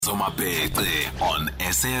On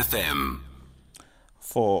SAFM.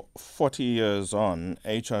 For 40 years on,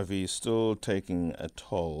 HIV is still taking a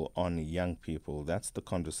toll on young people. That's the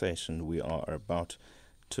conversation we are about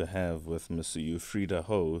to have with Ms. Ufrieda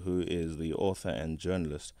Ho, who is the author and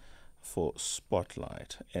journalist for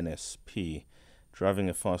Spotlight NSP. Driving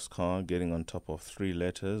a fast car, getting on top of 3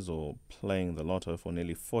 letters, or playing the lotto for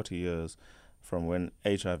nearly 40 years from when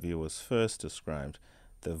HIV was first described,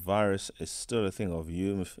 the virus is still a thing of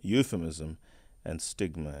euphemism and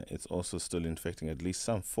stigma. It's also still infecting at least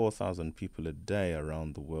some 4,000 people a day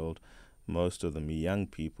around the world, most of them young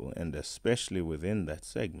people, and especially within that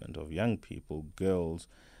segment of young people,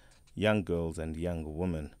 young girls and young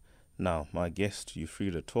women. Now, my guest,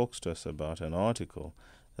 Ufrieda, talks to us about an article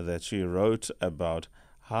that she wrote about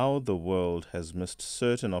how the world has missed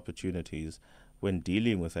certain opportunities when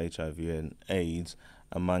dealing with HIV and AIDS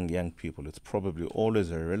among young people. It's probably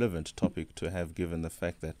always a relevant topic to have, given the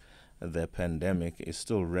fact that the pandemic is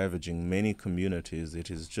still ravaging many communities.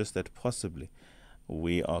 It is just that possibly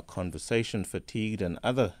we are conversation fatigued, and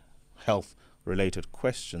other health-related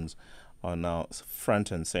questions are now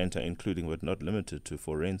front and center, including but not limited to,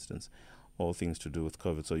 for instance, all things to do with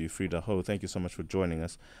COVID. So, Ufrieda Ho, thank you so much for joining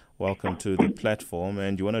us. Welcome to the platform.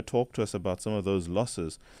 And you want to talk to us about some of those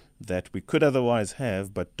losses that we could otherwise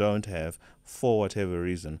have but don't have for whatever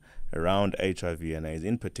reason around HIV and AIDS,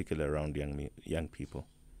 in particular around young people.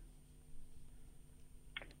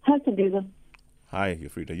 Hi, Sandeeza. Hi,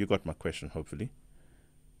 Ufrieda. You got my question, hopefully.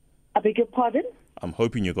 I beg your pardon? I'm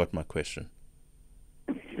hoping you got my question.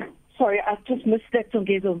 Sorry, I just missed that,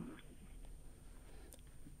 Sandeeza.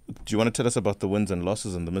 Do you want to tell us about the wins and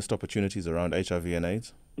losses and the missed opportunities around HIV and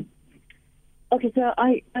AIDS? Okay, so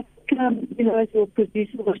I as your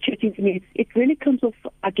producer was chatting to me, it really comes off,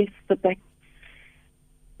 I guess, the back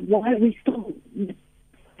why we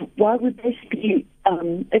basically,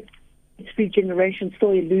 it's regeneration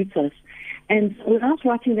still eludes us. And so when I was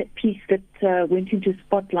writing that piece that went into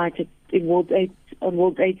Spotlight on World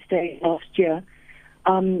AIDS Day last year,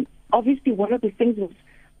 obviously one of the things was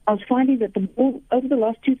I was finding that over the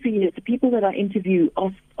last 2-3 years, the people that I interview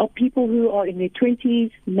are people who are in their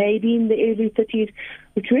 20s, maybe in the early 30s,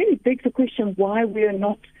 which really begs the question why we are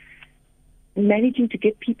not managing to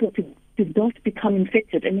get people to not become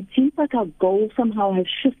infected. And it seems like our goal somehow has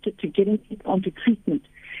shifted to getting people onto treatment.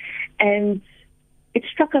 And it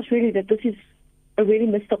struck us really that this is a really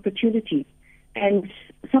missed opportunity. And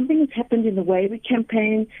something has happened in the way we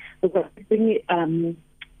campaign, the way we bring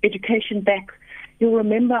education back. You'll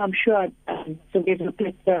remember, I'm sure,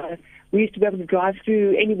 we used to be able to drive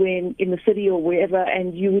through anywhere in the city or wherever,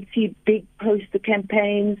 and you would see big poster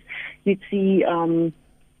campaigns. You'd see a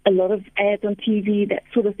lot of ads on TV, that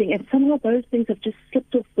sort of thing. And somehow those things have just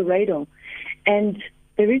slipped off the radar. And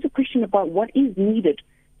there is a question about what is needed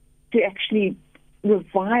to actually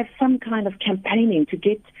revive some kind of campaigning to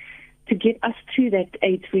get us to that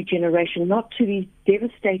AIDS-free generation, not to these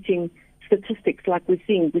devastating statistics like we're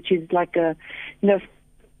seeing, which is like girls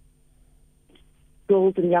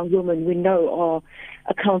and young women we know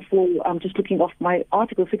account for, I'm just looking off my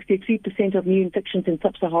article, 63% of new infections in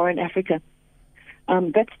sub-Saharan Africa.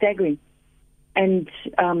 That's staggering. And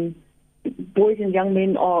boys and young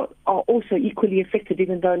men are also equally affected,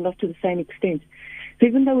 even though not to the same extent. So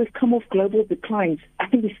even though we've come off global declines, I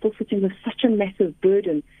think we're still sitting with such a massive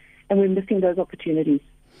burden, and we're missing those opportunities.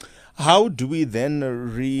 How do we then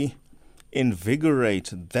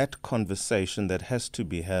reinvigorate that conversation that has to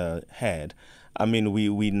be had? I mean,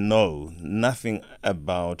 we know nothing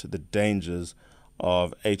about the dangers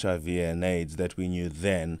of HIV and AIDS that we knew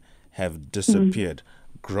then have disappeared.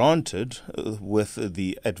 Granted, with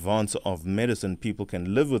the advance of medicine, people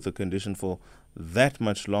can live with the condition for that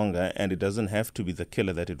much longer, and it doesn't have to be the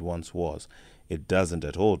killer that it once was. It doesn't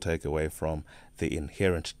at all take away from the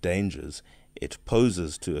inherent dangers it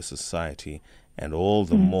poses to a society, and all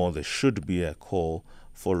the more there should be a call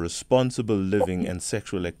for responsible living and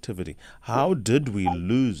sexual activity. How did we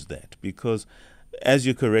lose that? Because, as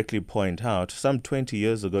you correctly point out, some 20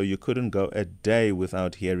 years ago, you couldn't go a day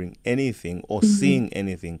without hearing anything or seeing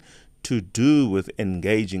anything to do with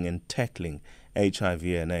engaging and tackling HIV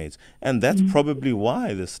and AIDS. And that's probably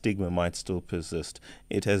why the stigma might still persist.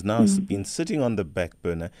 It has now been sitting on the back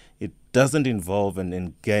burner. It doesn't involve and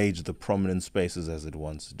engage the prominent spaces as it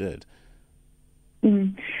once did.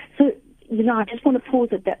 So, I just want to pause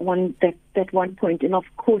at that one point. And of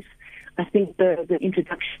course, I think the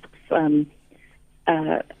introduction of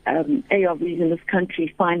ARVs in this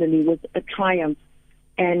country finally was a triumph,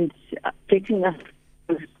 and getting us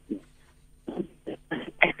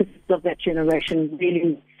of that generation,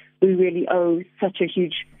 we really owe such a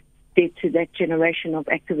huge dead to that generation of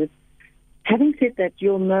activists. Having said that,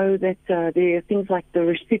 you'll know that there are things like the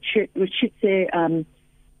Rishitse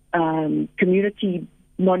community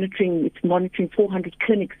monitoring. It's monitoring 400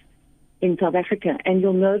 clinics in South Africa. And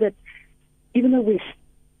you'll know that even though we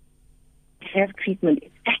have treatment,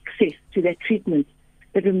 it's access to that treatment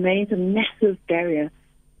that remains a massive barrier.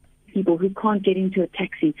 People who can't get into a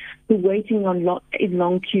taxi, who are waiting in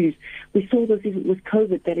long queues. We saw this with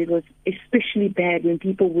COVID, that it was especially bad when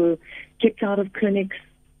people were kept out of clinics,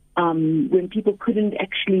 when people couldn't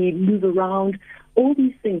actually move around. All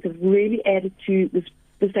these things have really added to this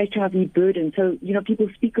HIV burden. So, people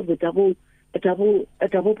speak of a double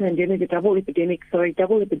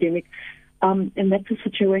epidemic, and that's the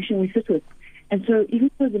situation we sit with. And so even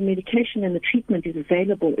though the medication and the treatment is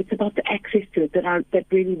available, it's about the access to it that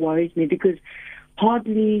really worries me, because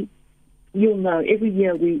hardly, you'll know, every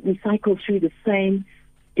year we cycle through the same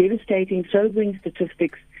devastating, sobering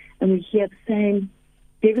statistics, and we hear the same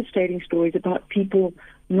devastating stories about people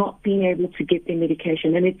not being able to get their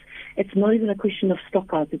medication. And it's not even a question of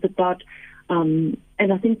stockouts. It's about, and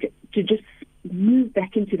I think to just move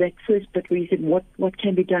back into that first bit where you said what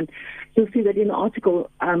can be done, you'll see that in the article,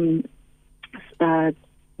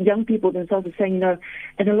 young people themselves are saying,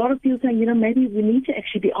 and a lot of people saying, maybe we need to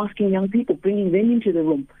actually be asking young people, bringing them into the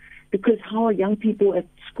room, because how are young people at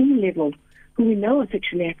school level, who we know are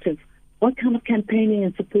sexually active, what kind of campaigning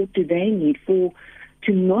and support do they need to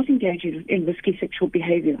not engage in risky sexual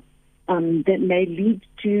behavior that may lead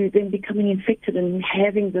to them becoming infected and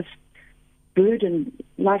having this burden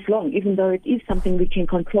lifelong, even though it is something we can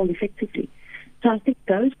control effectively. So I think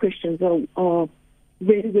those questions are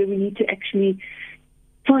really where we need to actually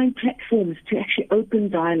find platforms to actually open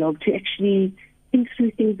dialogue, to actually think through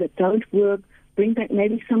things that don't work, bring back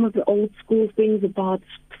maybe some of the old school things about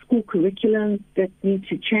school curriculum that need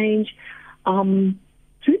to change,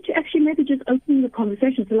 through to actually maybe just opening the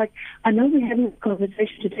conversation. So, I know we're having a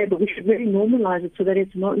conversation today, but we should really normalize it so that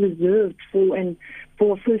it's not reserved for a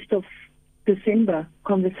 1st of December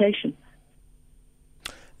conversation.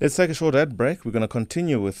 Let's take a short ad break. We're going to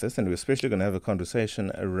continue with this, and we're especially going to have a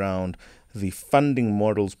conversation around the funding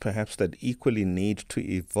models perhaps that equally need to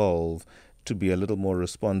evolve to be a little more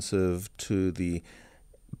responsive to the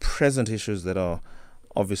present issues that are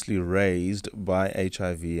obviously raised by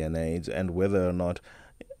HIV and AIDS, and whether or not,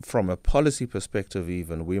 from a policy perspective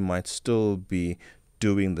even, we might still be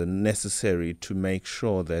doing the necessary to make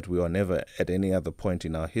sure that we are never at any other point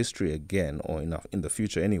in our history again, or in the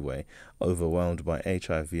future anyway, overwhelmed by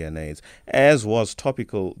HIV and AIDS, as was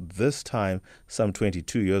topical this time some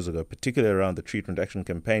 22 years ago, particularly around the treatment action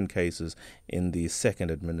campaign cases in the second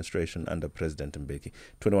administration under President Mbeki.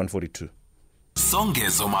 2142.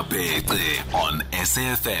 Songezo Mapete on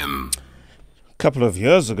SAFM. A couple of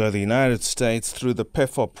years ago, the United States, through the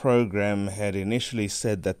PEPFAR program, had initially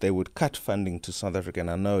said that they would cut funding to South Africa, and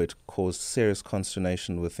I know it caused serious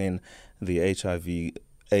consternation within the HIV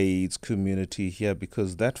AIDS community here,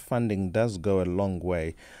 because that funding does go a long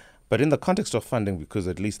way. But in the context of funding, because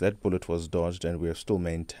at least that bullet was dodged and we have still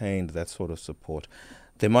maintained that sort of support,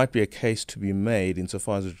 there might be a case to be made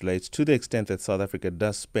insofar as it relates to the extent that South Africa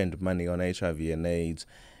does spend money on HIV and AIDS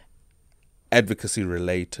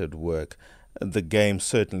advocacy-related work. The game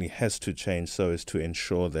certainly has to change so as to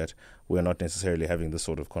ensure that we're not necessarily having the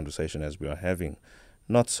sort of conversation as we are having.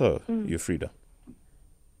 Not so, Ufrieda.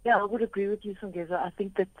 Yeah, I would agree with you, Songezo. I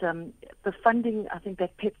think that the funding, I think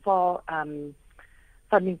that PEPFAR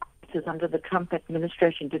funding crisis under the Trump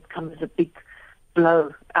administration did come as a big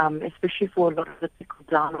blow, especially for a lot of the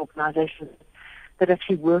trickle-down organizations that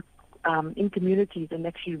actually work in communities and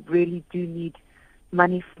actually really do need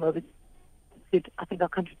money from overseas. I think our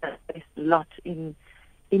country does invest a lot in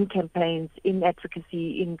campaigns, in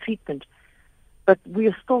advocacy, in treatment. But we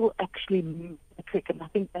are still actually moving the trick, and I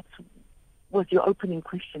think that was your opening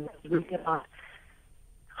question. It was really about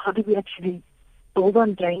how do we actually build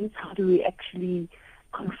on gains? How do we actually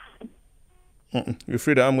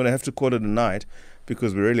Ufrieda, I'm going to have to call it a night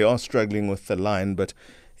because we really are struggling with the line, but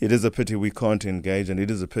it is a pity we can't engage, and it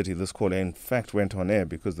is a pity this call, in fact, went on air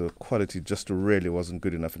because the quality just really wasn't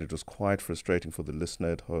good enough, and it was quite frustrating for the listener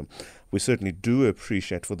at home. We certainly do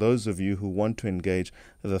appreciate, for those of you who want to engage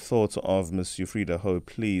the thoughts of Ms. Ufrieda Ho,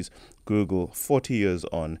 please Google 40 years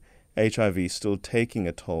on, HIV still taking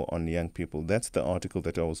a toll on young people. That's the article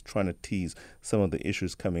that I was trying to tease some of the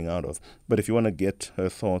issues coming out of. But if you want to get her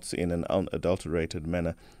thoughts in an unadulterated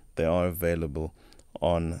manner, they are available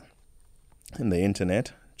on the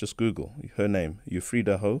internet. Just Google her name,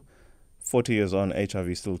 Ufrieda Ho, 40 years on,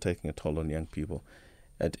 HIV still taking a toll on young people.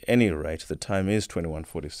 At any rate, the time is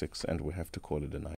 21:46 and we have to call it a night.